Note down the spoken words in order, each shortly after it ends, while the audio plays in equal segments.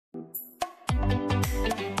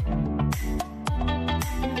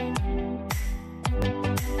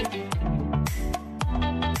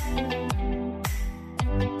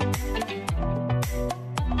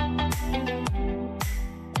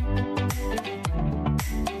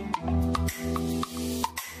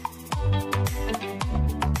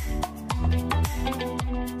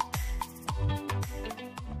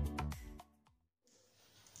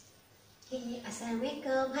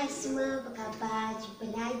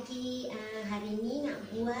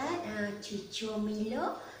buat cucur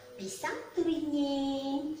Milo pisang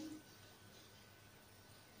teringin.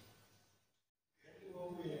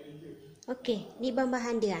 Okey, ni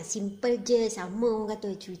bahan-bahan dia. Simple je, sama orang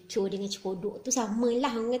kata cucur dengan cekodok tu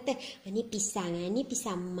samalah orang kata. Ni pisang, ni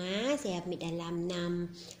pisang mas. Saya ambil dalam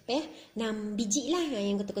 6 biji lah.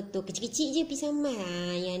 Yang kotak-kotak kecil-kecil je pisang mas.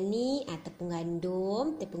 Yang ni tepung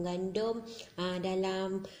gandum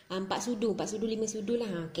dalam 4 sudu, 5 sudu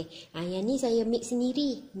lah. Okey. Yang ni saya mix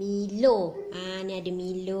sendiri. Milo. Ni ada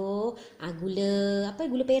Milo, gula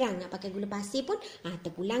gula perang. Nak pakai gula pasir pun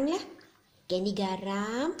terpulang lah. Ni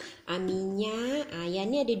garam, minyak,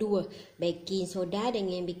 yang ni ada 2, baking soda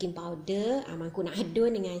dengan baking powder, mangkuk nak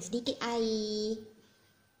adun dengan sedikit air.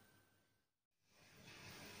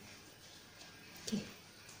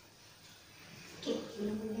 Okey,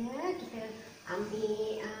 mula-mula kita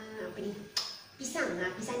ambil pisang.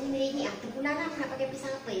 Pisang ni ni terpulang lah nak pakai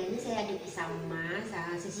pisang apa. Yang ni saya ada pisang mas,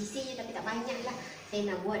 sesisir je tapi tak banyak lah. Saya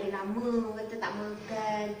nak buat dia lama, kata tak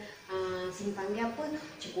makan. Sini panggil apa?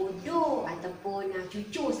 Cekodok ataupun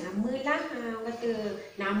cucur, samalah. Orang kata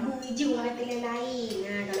nama je orang kata lain-lain.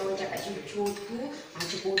 Kalau orang cakap cucur tu,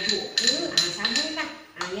 cekodok ke, samalah.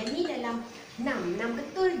 Yang ni dalam 6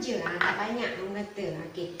 betul je. Tak banyak orang kata.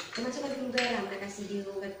 Okey, kita masukkan dulu garam. Nak kasih dia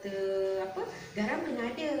orang kata apa? Garam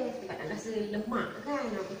kena ada sebab nak rasa lemak kan.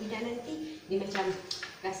 Kalau tidak nanti dia macam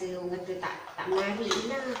rasa orang kata tak menarik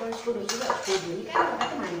lah. Kalau cekodok juga, cekodok ni kan orang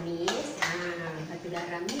kata manis. Kata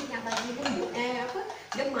garam ni nak bagi lembut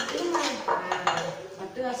lemak lah. Lepas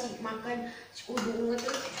tu asyik makan cekodok orang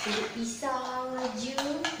kata cekodok pisang aja.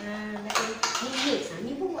 Kata ni mix.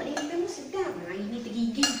 Ni pun buat dia pun sedap. Ini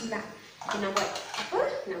tergigil pula. Kita nak buat apa?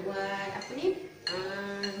 Nak buat apa ni?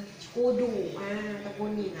 Cekodok ataupun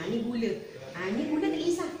ni. Ni gula. Ni gula tak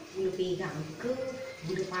kisah. Gula perang ke,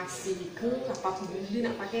 gula pasir ke, apa-apa gula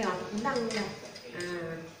nak pakai terpulang dah.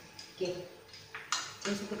 Okey.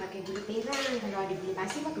 Saya suka pakai gula perang. Kalau ada gula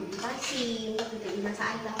pasir, pakai gula pasir. Kata tak ada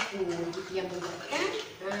masalah pun. Itu yang membuatkan.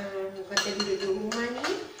 Kata duduk di rumah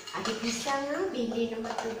ni, ada pisang bila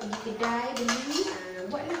nak pergi kedai beli.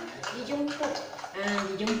 Buatlah. Dia jemput.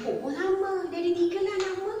 Dia jemput pun sama. Dia ada 3 lah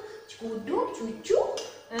nama. Cekodok, cucur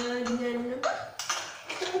dengan apa?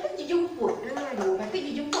 Kata dia jemput. Dia kata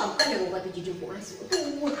dia jemput. Bukan dia kata dia jemput masuk tu.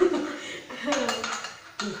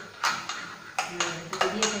 Kata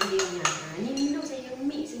dia kan dia nak. Ni Milo saya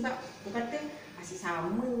mix sebab dia kata asyik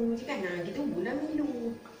sama je kan. Kita ubahlah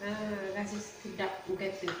Milo. Rasa sedap dia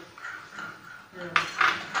kata.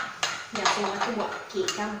 Ya, saya kata buat kek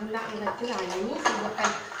kan pula. Dia kata yang ni saya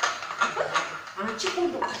buatkan apa?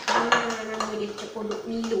 Cekodok. Nama dia cekodok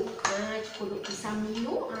Milo. Cekodok pisang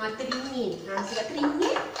Milo. Teringin. Sebab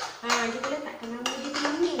teringin, kita letakkan nama dia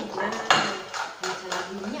teringin. Macam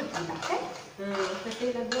lagunya pula kan. Kata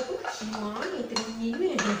lagu apa? Cima ni teringin ni.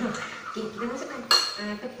 Okay, kita masukkan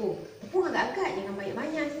tepung. Tepung agak-agak, jangan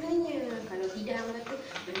banyak-banyak sebenarnya. Kalau tidak, orang kata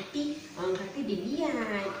nanti orang kata dia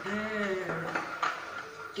liat.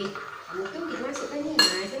 Okay, itu kita masukkan ni.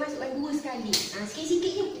 Saya masukkan 2 sekali.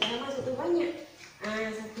 Sikit-sikit je. Jangan masuk tu banyak.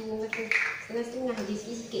 Satu kata setengah-setengah je,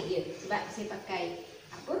 sikit-sikit je. Sebab saya pakai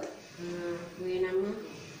apa? Yang nama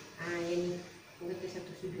yang ni. Orang kata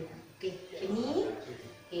 1 sudu. Okey, ini.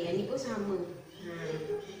 Yang ni pun sama.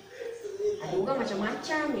 Ada orang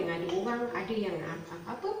macam-macam. Yang ada orang ada yang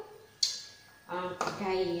apa?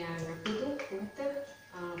 Pakai yang apa tu? Orang kata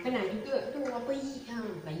pernah juga tu apa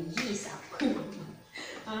bukan yeast apa nama.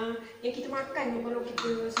 Yang kita makan kalau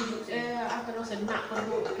kita sejuk kalau senak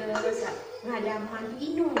perut ke hadaman tu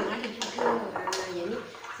minum ada juga. Yang ni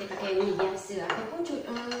saya pakai yang ni biasa ataupun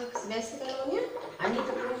biasa kalau ni ni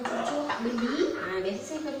tepung cucur tak beli. Biasa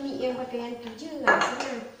saya akan mix yang pakai yang tu je senang.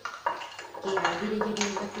 Okey, bila jadi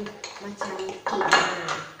kata macam kek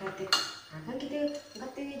kata kan kita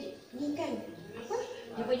kata ni kan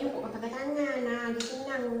apa jumpa pakai tangan dia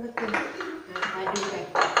senang kata padu kan.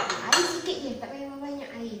 Air sikit je, tak payah banyak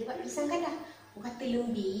air sebab pisang kan dah orang kata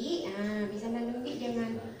lembik. Pisang dah lembik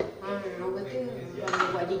jangan orang kata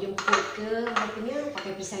buat dia jemput ke katanya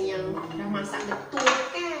pakai pisang yang dah masak betul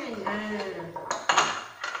kan.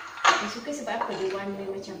 Saya suka sebab apa dia warna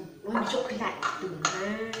macam warna coklat tu.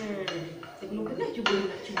 Sebelum pernah cuba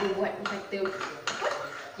buat orang kata apa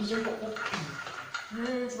dia jemput kopi.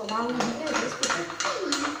 Sebab bau dia kan dia suka kopi.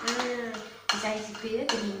 Saya suka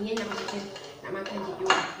teringin nak makan je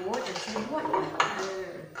jemput dan saya buat lah.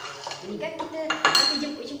 Ini kan kita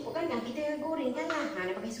jemput kan kita goreng kan lah.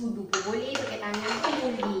 Nak pakai sudu pun boleh, pakai tangan pun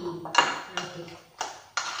boleh. Okey.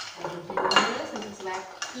 Sampai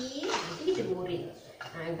sebati, nanti kita goreng.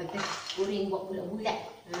 Kata goreng buat bulat-bulat.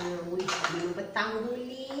 Boleh 5 petang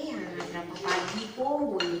boleh, berapa pagi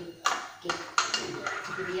pun boleh. Okey.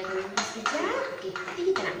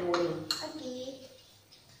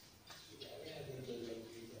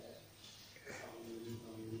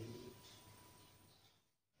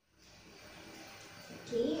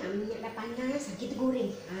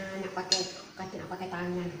 goreng. Nak pakai, kata nak pakai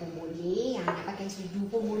tangan pun boleh, nak pakai sudu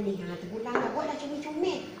pun boleh. Terpulang lah, buatlah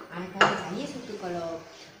comel-comel. Kalau saya suka kalau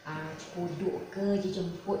kodok ke, dia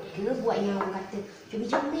jemput ke, buat yang orang kata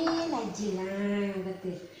comel-comel aje lah.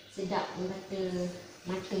 Kata sedap, orang kata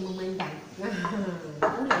mata memandang.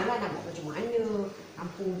 Terpulang lah nak buat macam mana,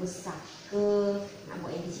 kampung besar ke, nak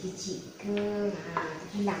buat yang kecil-kecil ke,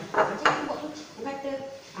 terpulang. Macam mana buat tu, orang kata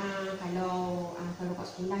kalau kat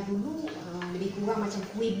sekolah dulu lebih kurang macam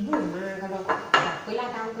kuih bom. Kalau apalah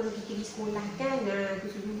tahu kalau kita di sekolah kan,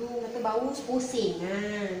 tu dulu kata bau 10 sen.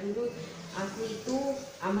 Dulu aku itu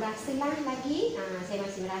merasalah lagi, saya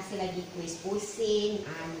masih merasa lagi kuih 10 sen,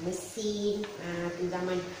 mesin, tu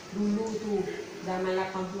zaman dulu tu, zaman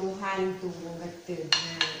 80-an tu orang kata.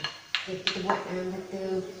 Kita buat kata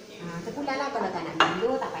terpulang lah, kalau tak nak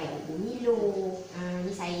Milo tak payah ubur Milo.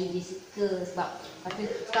 Ni saya je suka sebab kata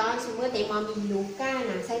sekarang semua tema Milo kan.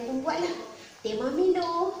 Saya pun buat lah tema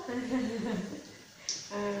Milo.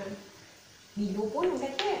 Milo pun orang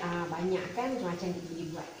kata banyak kan, macam-macam kita boleh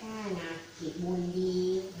buat kan. Kek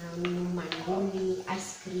boleh, minuman boleh,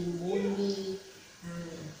 aiskrim boleh.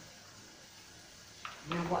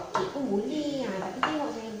 Nak buat kek pun boleh. Tapi tengok,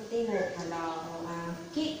 saya tengok kalau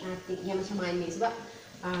kek yang macam mana. Sebab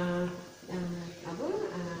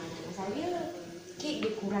saya kek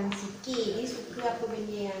dia kurang sikit. Dia suka apa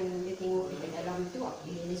benda yang dia tengok dekat dalam tu, apa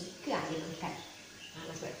yang dia suka dia makan.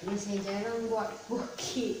 Sebab tu saya jarang buat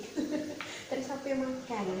kek. Tak ada siapa yang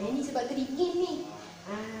makan. Ini sebab teringin ni.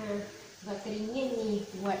 Sebab teringin ni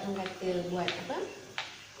buat orang kata buat apa?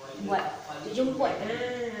 Buat jemput.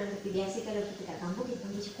 Biasa kalau kita kat kampung kita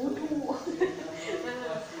panggil cekodok.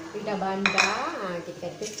 Kita dah bandar, kita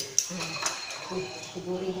kata kita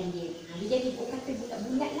gorengkan dia. Dia jadi orang kata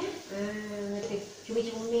bulat-bulat lah. Kata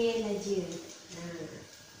comel-comel aja.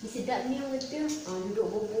 Ni sedap ni orang kata. Duduk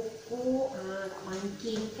bokok-bokok, kat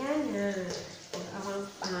pangking kan. Kalau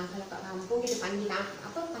kat kampung kita panggil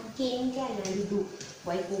apa, pangking kan. Duduk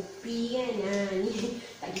buat kopi kan. Ni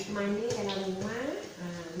tak pergi ke mana dalam rumah.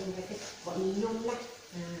 Ni orang kata buat minum lah.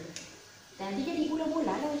 Dan dia jadi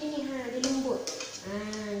bola-bola lah macam ni. Dia lembut.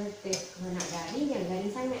 Kata kalau nak garing, jangan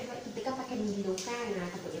garing sangat. Sebab kita kan pakai Milo kan.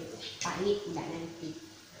 Takut dia pahit pula nanti.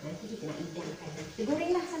 Nanti kita nak hidangkan. Kita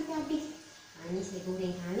goreng lah sampai habis. Ni saya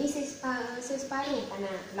goreng. Ni saya separuh tak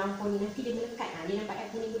nak lampau ni. Nanti dia melekat. Dia nampak kat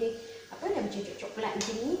kuning goreng apa dah macam coklat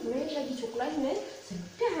macam ni. Kemudian lagi coklat ni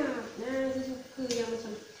sedap. Saya suka yang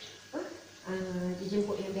macam dia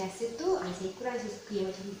jemput yang biasa tu. Saya kurang suka yang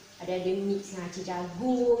macam ada mix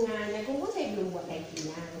jagung. Jagung pun saya belum buat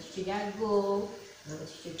lagi. Cucur jagung,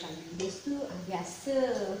 cucur ikan bilis tu biasa.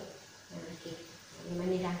 Okay. Yang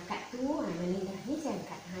mana dah angkat tu, mana dah ni saya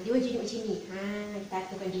angkat. Dia macam ni. Kita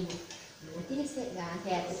aturkan dulu. Nanti dia set dah.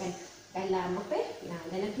 Saya aturkan dalam apa?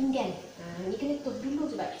 Dalam pinggan. Ni kena tutup dulu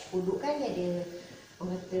sebab kodok kan dia ada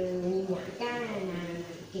orang kata minyak kan.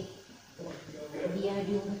 Okey. Biar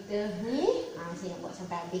dia kata ni, saya nak buat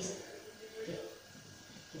sampai habis. Okey.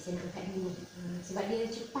 Saya nak angkat dulu. Sebab dia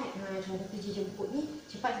cepat. Cuma kata dia jemput ni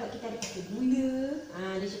cepat sebab kita ada pakai gula.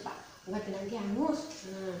 Dia cepat. Orang kata nanti hangus.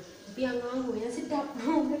 Tapi yang hangus yang sedap.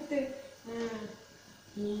 Orang kata.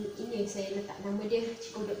 Ini saya letak nama dia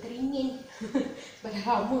kodok teringin. Sebab dah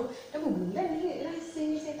lama. Dah berbulan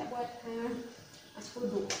rasanya saya tak buat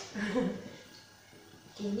kodok.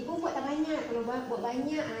 Okay, ni pun buat tak banyak. Kalau buat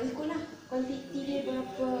banyak, ikutlah kuantiti dia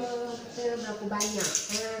berapa banyak.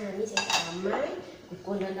 Ni saya tak ramai.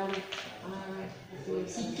 Ukur dalam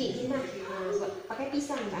sikit je lah. Sebab pakai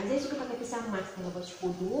pisang. Saya suka pakai pisang mas kalau buat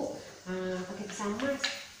kodok. Pakai pisang mas.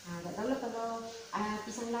 Tak tahulah kalau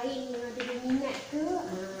pisang lain yang ada berminat ke.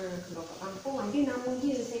 Kalau kat kampung ada nama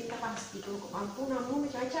dia, saya tak pasti. Kalau kat kampung nama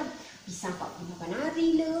macam-macam. Pisang 48 hari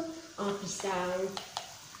lah. Pisang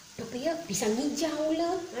apa ya? Pisang hijau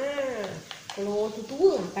lah. Kalau orang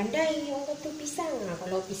tua pandai orang kata pisang.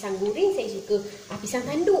 Kalau pisang goreng saya suka pisang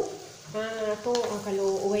tanduk. Atau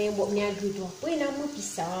kalau orang yang buat berniaga tu apa yang nama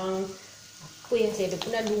pisang apa yang saya dah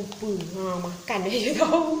pernah lupa. Makan aja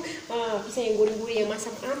tahu. Pisang yang goreng-goreng yang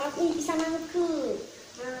masam. Ni pisang nangka.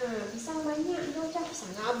 Pisang banyak macam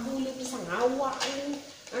pisang abu ni, pisang awak ni.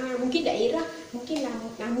 Mungkin daerah mungkin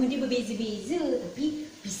nama dia berbeza-beza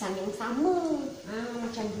tapi pisang yang sama.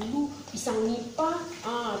 Macam dulu pisang nipah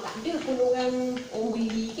tak ada pun orang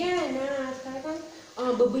beli kan. Sekarang kan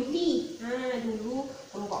berbeli. Dulu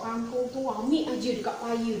kalau kat kampung tu ambil aja dekat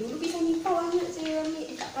paya. Dulu pisang nipah banyak saya ambil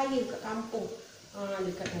dekat paya dekat kampung.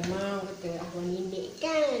 Dekat rumah kata arwah nenek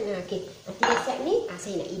kan. Okey, nanti dah siap ni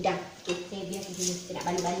saya nak hidang. Okey, saya biar dulu. Saya nak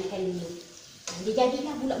balik-balikkan dulu. Dia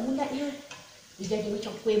jadilah bulat-bulat ni. Dia jadi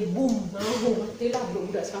macam kuih bom. Betul lah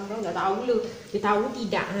budak-budak sekarang dah tahu lah. Dia tahu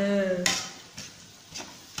tidak.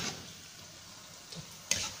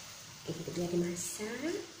 Biar dia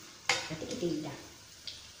masak. Nanti kita hidang.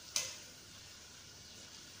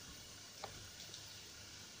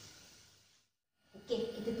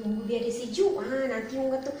 Okey, kita tunggu biar dia sejuk. Nanti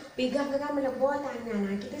orang kata pegang-pegang melebuh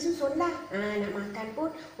tangan. Kita susunlah. Nak makan pun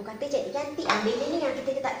orang kata cantik-cantik. Benda ni yang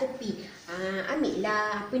kita letak tepi. Ambil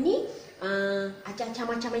lah apa ni?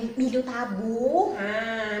 Acah-acah macam Milo tabur.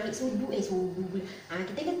 Ambil sudu pula.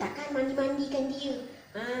 Kita letakkan mandi-mandikan dia.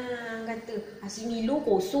 Kata asyik Milo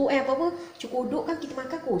kosong apa-apa. Cukodok kan kita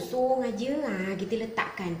makan kosong aja. Kita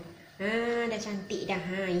letakkan. Dah cantik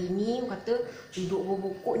dah. Ini orang kata duduk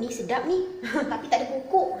bokok ni sedap ni. Tapi tak ada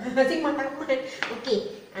pokok. Sembang taman. Okey.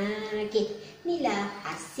 Okey. Inilah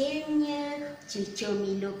hasilnya Cucur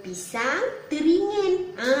Milo Pisang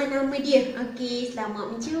Teringin. Nama dia. Okey,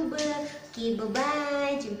 selamat mencuba. Okey,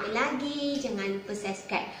 bye-bye. Jumpa lagi. Jangan lupa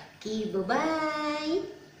subscribe. Okey,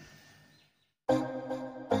 bye-bye.